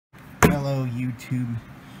YouTube.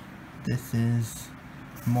 This is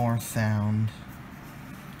more sound.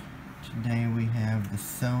 Today we have the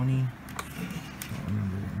Sony. I don't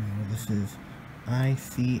remember what model this is.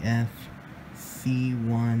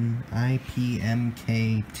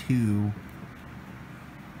 ICF-C1iPMK2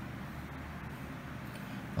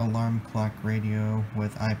 alarm clock radio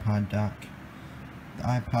with iPod dock. The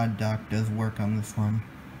iPod dock does work on this one.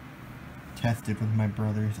 Tested with my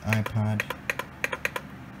brother's iPod.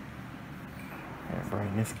 Got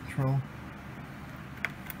brightness control.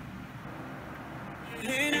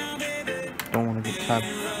 Don't want to get top.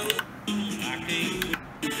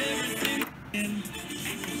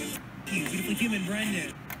 Beautiful human,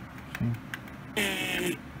 Brendan.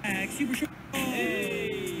 Super short.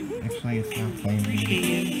 Actually, it's not playing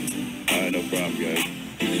music. Alright, no problem, guys.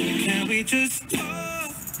 Can we just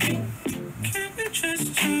talk? Can we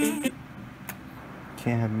just talk?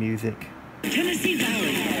 Can't have music. Tennessee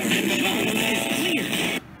Valley.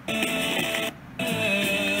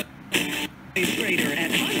 It's greater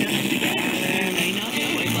at Honda. May not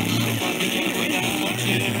know it, but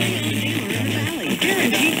Valley.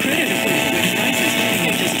 Guaranteed credit approved with prices starting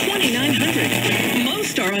at just $2,900.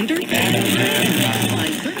 Most are under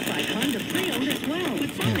certified Honda pre-owned as well.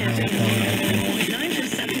 With financing from 7.9 to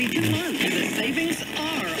 72 months. The savings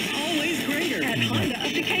are always greater at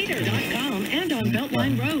HondaUpDecatur.com and on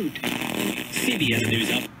Beltline Road. CBS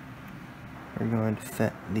News Up. We're going to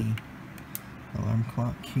set the alarm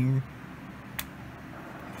clock here.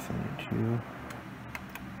 Set it to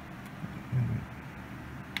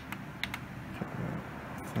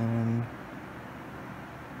 7.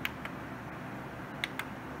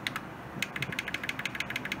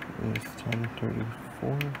 It's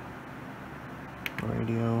 10:34.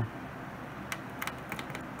 Radio.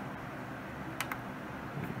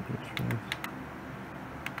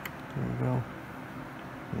 There we go.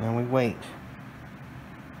 Now we wait.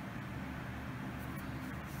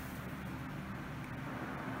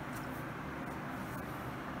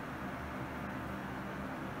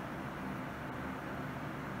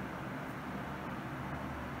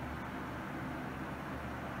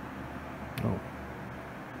 Oh.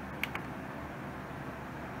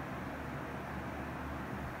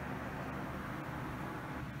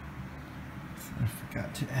 So I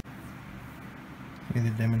forgot to add. Here's a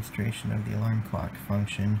demonstration of the alarm clock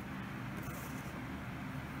function.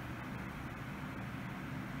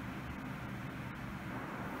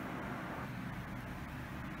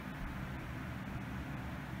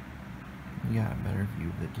 You got a better view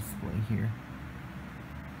of the display here.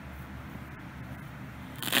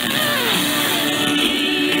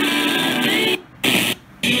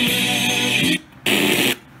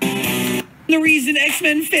 The reason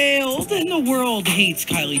X-Men failed and the world hates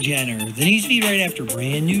Kylie Jenner. The news feed right after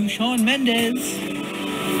brand new Shawn Mendes.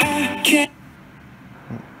 I can't.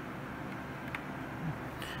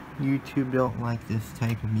 YouTube don't like this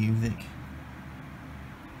type of music.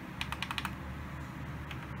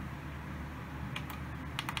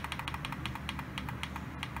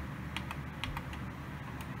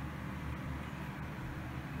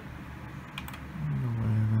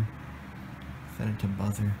 Whatever. Set it to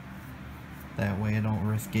buzzer. That way I don't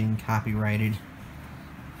risk getting copyrighted.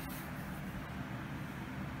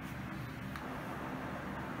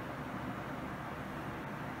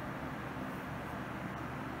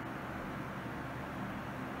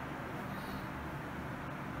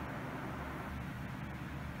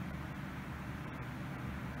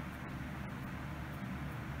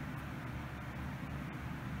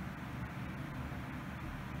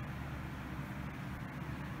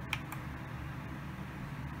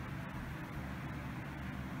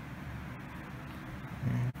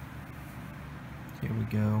 Here we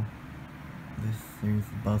go. There's the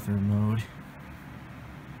buzzer mode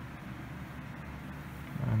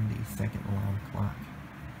on the second alarm clock.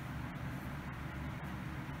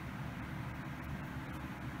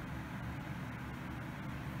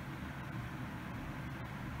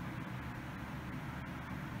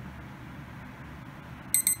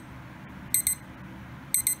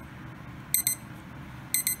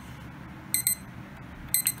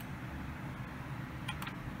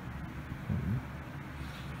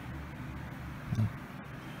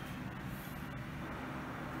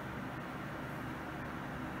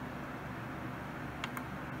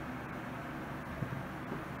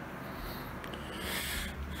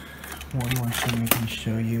 One more thing I can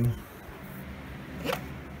show you.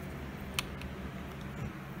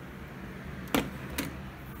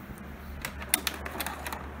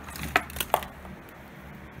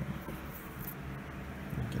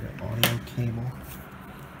 Get an audio cable.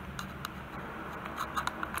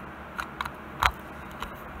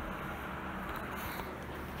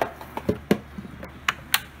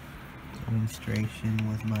 demonstration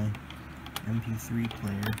with my MP3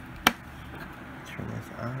 player. Turn this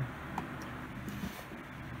on.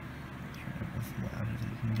 Turn it as loud as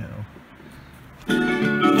it can go.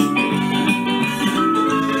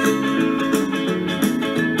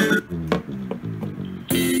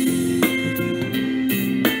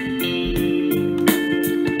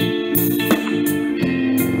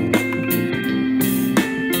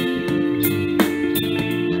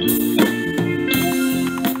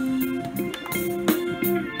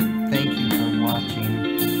 Thank you for watching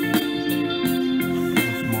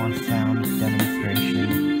this more sound demonstration.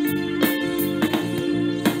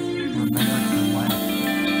 Remember to like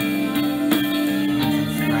and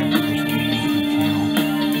subscribe to this new YouTube channel.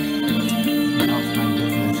 It helps my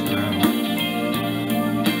business grow.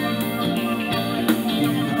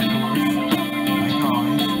 And of course, like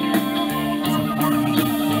always, support me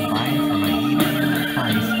by buying from my eBay and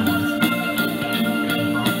Mercari stores.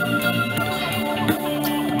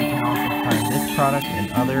 You can also find this product and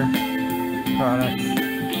other products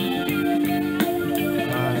on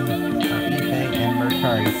our eBay and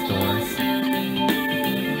Mercari stores.